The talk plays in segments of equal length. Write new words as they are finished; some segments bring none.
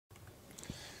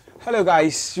Hello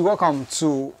guys, welcome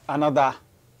to another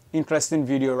interesting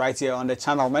video right here on the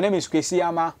channel. My name is Kwesi,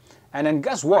 Armah, and then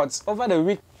guess what? Over the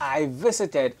week I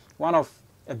visited one of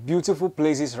the beautiful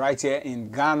places right here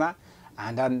in Ghana,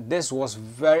 and then this was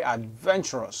very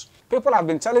adventurous. People have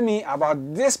been telling me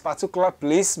about this particular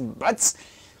place, but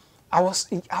I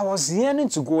was yearning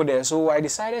to go there, so I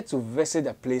decided to visit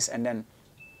the place and then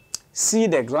see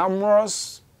the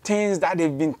glamorous things that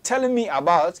they've been telling me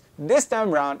about. This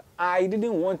time around, I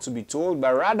didn't want to be told,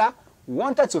 but rather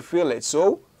wanted to feel it.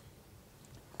 So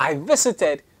I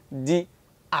visited the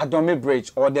Adomi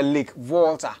Bridge, or the Lake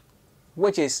Volta,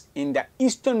 which is in the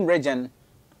eastern region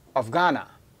of Ghana.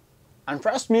 And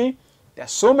trust me, there's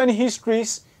so many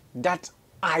histories that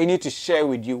I need to share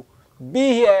with you.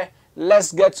 Be here,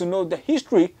 let's get to know the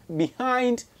history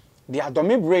behind the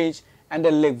Adomi Bridge and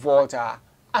the Lake Volta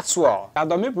as well. The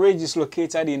Adomi Bridge is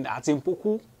located in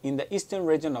Atimpoku in the eastern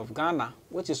region of Ghana,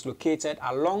 which is located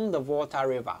along the Volta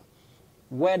River,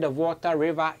 where the Volta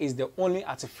River is the only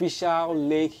artificial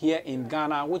lake here in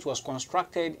Ghana, which was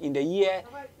constructed in the year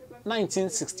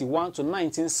 1961 to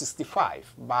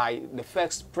 1965 by the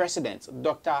first president,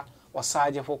 Dr.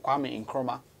 Osagyefo Kwame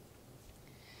Nkrumah.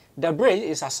 The bridge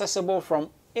is accessible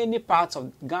from any part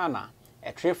of Ghana,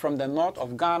 a trip from the north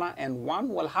of Ghana, and one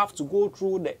will have to go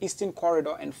through the eastern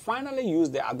corridor and finally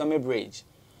use the Adomi Bridge.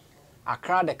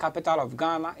 Accra, the capital of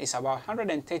Ghana, is about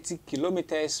 130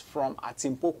 kilometers from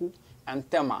Atimpoku, and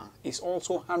Tema is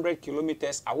also 100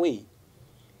 kilometers away.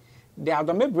 The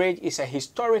Adomi Bridge is a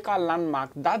historical landmark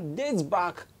that dates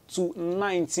back to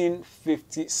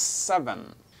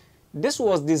 1957. This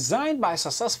was designed by a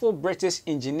successful British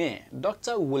engineer,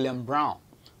 Dr. William Brown,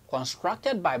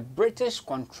 constructed by British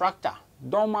contractor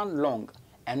Dorman Long,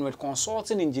 and with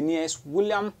consulting engineers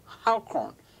William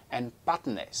Halcron and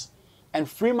Partners and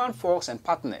Freeman Fox and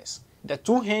Partners. The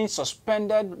two-hinge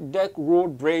suspended deck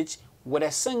road bridge with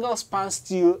a single-span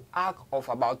steel arc of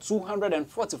about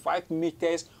 245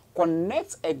 meters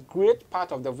connects a great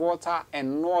part of the Volta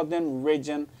and northern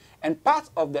region and part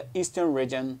of the eastern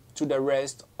region to the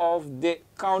rest of the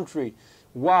country.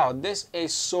 Wow, this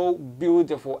is so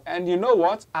beautiful. And you know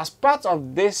what? As part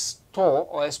of this tour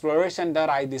or exploration that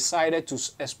I decided to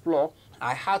explore,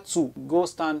 I had to go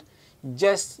stand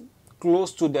just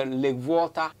close to the Lake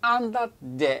Volta under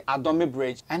the Adomi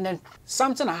Bridge. And then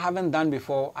something I haven't done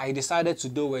before, I decided to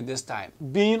do it this time.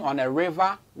 Being on a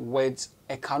river with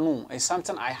a canoe is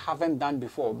something I haven't done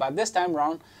before. But this time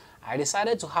around, I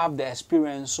decided to have the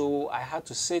experience, so I had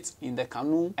to sit in the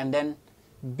canoe and then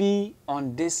be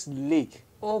on this lake.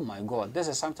 Oh my God, this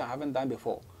is something I haven't done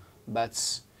before.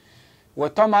 But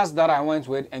with Thomas that I went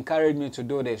with encouraged me to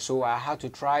do this, so I had to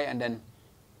try and then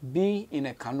be in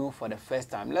a canoe for the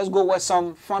first time. Let's go with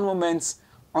some fun moments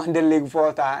on the Lake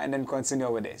Volta and then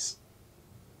continue with this.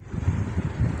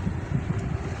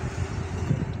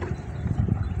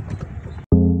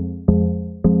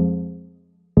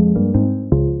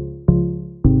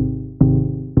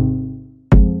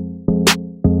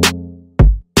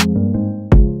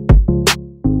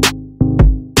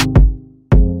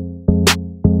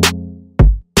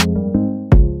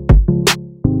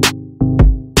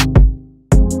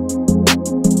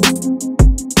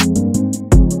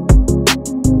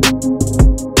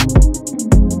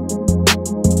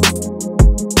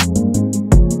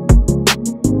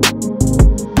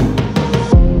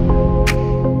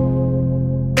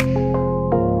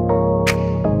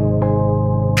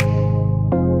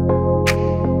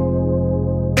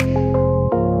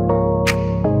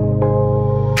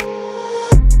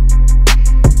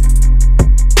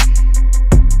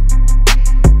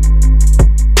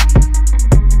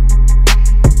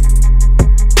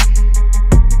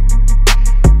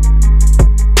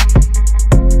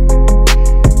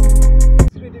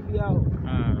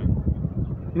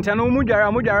 Intano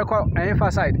mujara kwa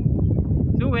enfa side.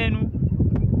 So wenu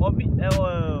obi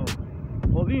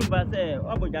mbase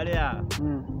obojale a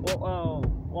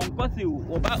on Kwesi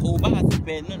oba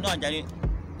hasipe no ajale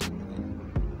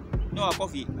no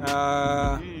coffee.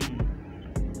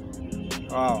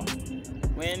 Wow.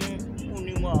 Wenu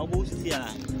unimu obusi a.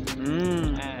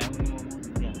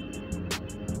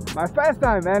 My first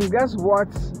time, and guess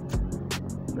what?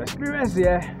 The experience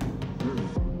here.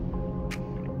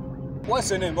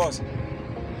 What's your name, boss? My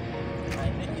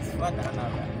name is Father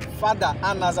Anaza. Father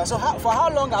Anaza. So for how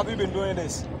long have you been doing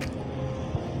this?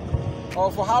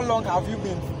 Or for how long have you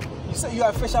been? You say you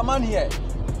are a fisherman here.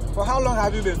 For how long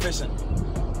have you been fishing?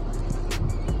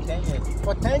 10 years.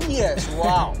 For 10 years.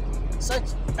 Wow.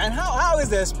 And how is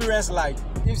the experience like?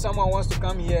 If someone wants to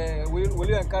come here, will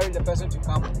you encourage the person to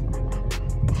come?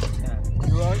 Yeah.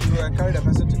 You will encourage the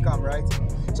person to come, right?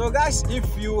 So guys, if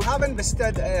you haven't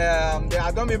visited the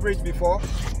Adomi Bridge before,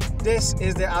 this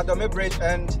is the Adomi Bridge,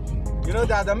 and you know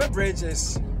the Adomi Bridge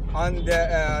is on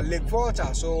the Lake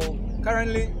Volta. So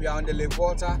currently we are on the Lake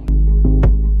Volta.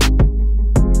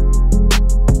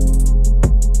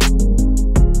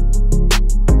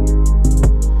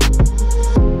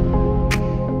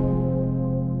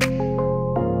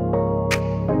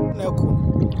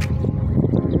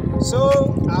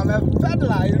 So I'm a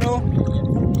peddler, you know.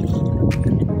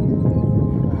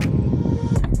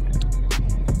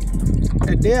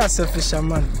 A day as a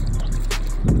fisherman.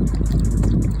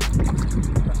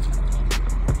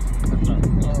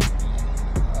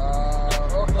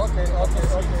 Okay.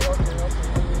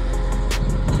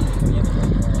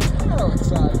 Oh,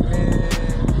 Charlie.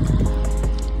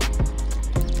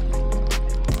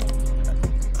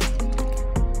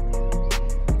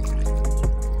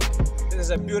 This is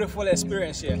a beautiful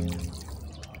experience here.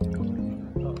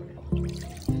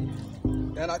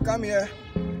 Then I come here.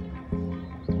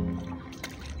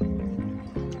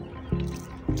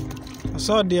 I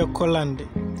saw the Colande.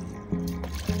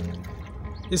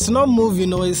 It's not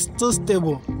moving, or it's still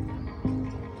stable.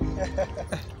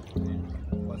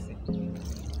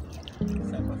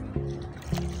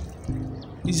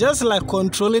 It's just like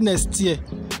controlling a steer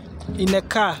in a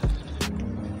car.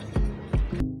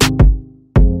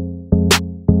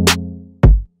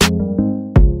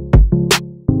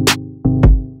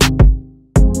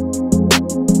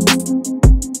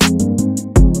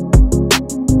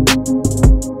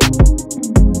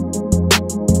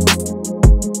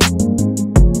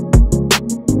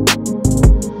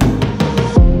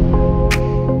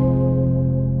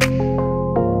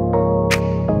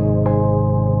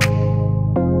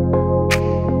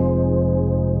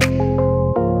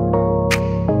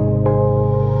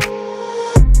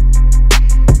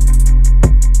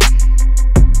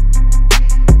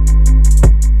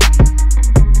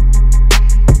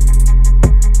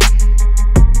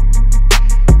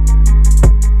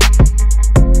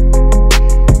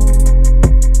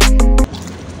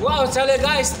 Charlie,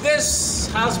 guys, this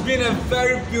has been a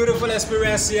very beautiful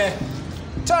experience here.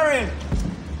 Touring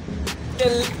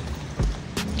the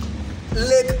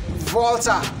Lake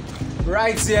Volta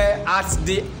right here at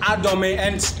the Adomi,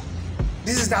 and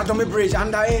this is the Adomi Bridge,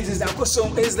 and it is the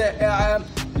Akosum, is the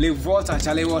Lake Volta.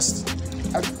 Charlie, was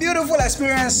a beautiful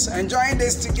experience enjoying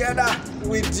this together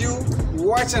with you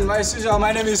watching my social.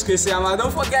 My name is Kwesi.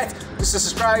 Don't forget to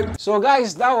subscribe. So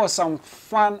guys, that was some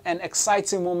fun and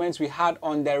exciting moments we had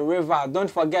on the river. Don't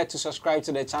forget to subscribe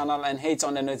to the channel and hit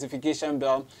on the notification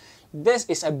bell. This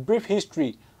is a brief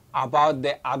history about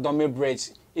the Adomi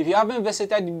Bridge. If you haven't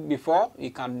visited it before,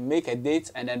 you can make a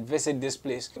date and then visit this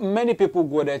place. Many people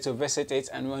go there to visit it,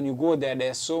 and when you go there,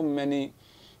 there's so many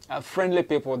friendly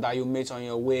people that you meet on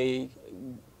your way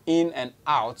in and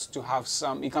out to have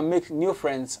some. You can make new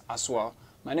friends as well.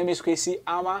 My name is Kwesi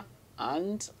Armah,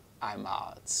 and I'm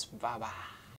out. Bye bye.